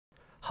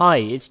Hi,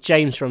 it's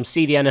James from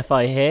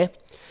CDNFI here.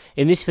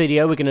 In this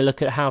video we're going to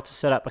look at how to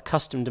set up a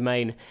custom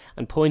domain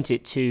and point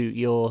it to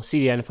your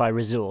CDNFI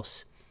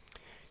resource.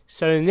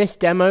 So in this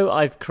demo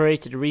I've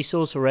created a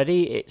resource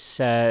already. It's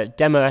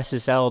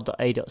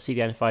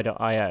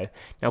demossl.a.cdnfi.io.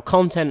 Now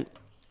content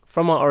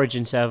from our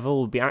origin server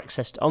will be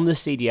accessed on the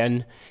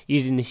CDN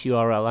using this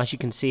URL. As you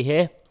can see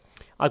here,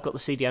 I've got the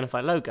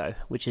CDNFI logo,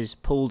 which is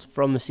pulled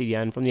from the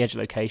CDN, from the edge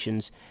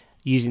locations,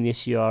 using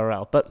this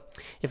URL. But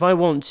if I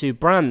want to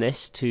brand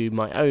this to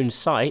my own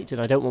site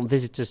and I don't want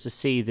visitors to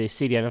see the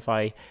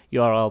CDNFI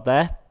URL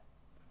there,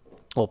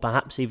 or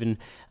perhaps even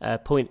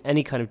point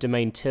any kind of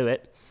domain to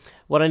it,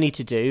 what I need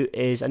to do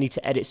is I need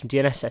to edit some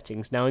DNS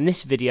settings. Now in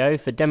this video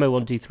for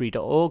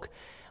demo123.org,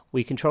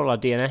 we control our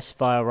DNS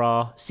via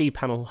our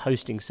cPanel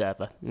hosting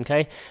server,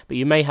 okay? But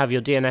you may have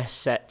your DNS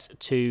set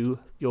to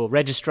your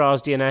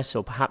registrar's DNS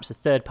or perhaps a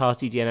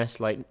third-party DNS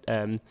like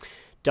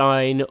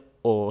Dyn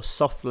or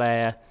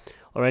SoftLayer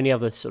or any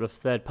other sort of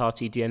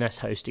third-party DNS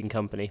hosting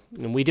company.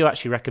 And we do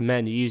actually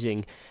recommend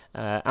using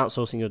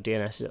outsourcing your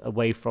DNS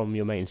away from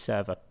your main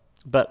server.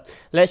 But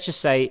let's just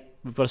say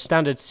we've got a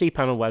standard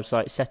cPanel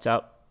website set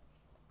up.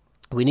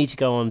 We need to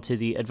go on to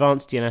the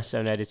Advanced DNS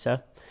Zone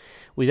Editor.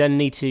 We then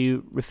need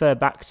to refer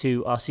back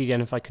to our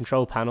CDNFI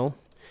control panel,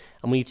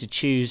 and we need to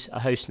choose a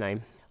host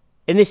name.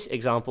 In this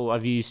example,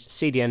 I've used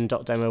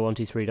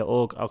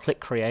cdn.demo123.org. I'll click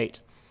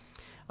Create.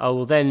 I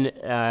will then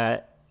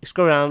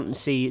scroll down and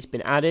see it's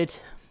been added.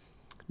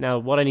 Now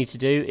what I need to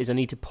do is I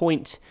need to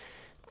point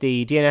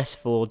the DNS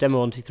for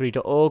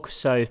demo123.org,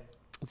 so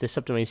the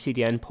subdomain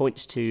CDN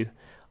points to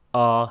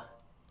our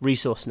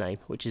resource name,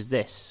 which is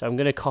this. So I'm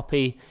going to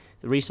copy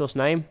the resource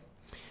name.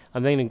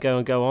 I'm then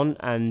going to go on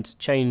and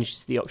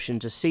change the option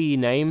to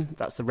CNAME.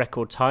 That's the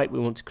record type we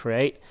want to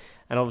create,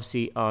 and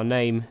obviously our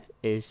name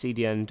is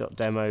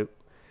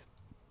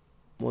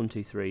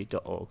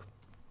cdn.demo123.org.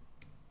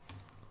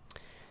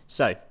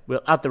 So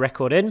we'll add the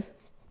record in,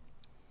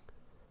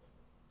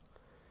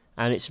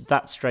 and it's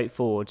that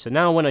straightforward. So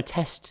now when I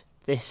test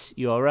this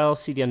URL,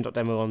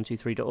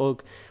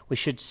 cdn.demo123.org, we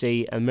should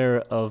see a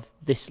mirror of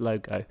this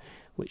logo,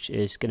 which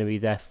is going to be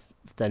there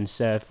then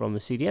served from the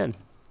CDN.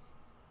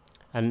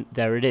 And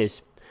there it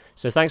is.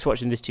 So thanks for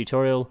watching this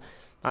tutorial.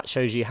 That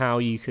shows you how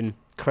you can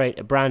create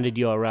a branded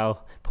URL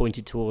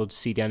pointed towards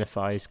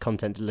CDNFI's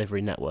content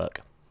delivery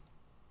network.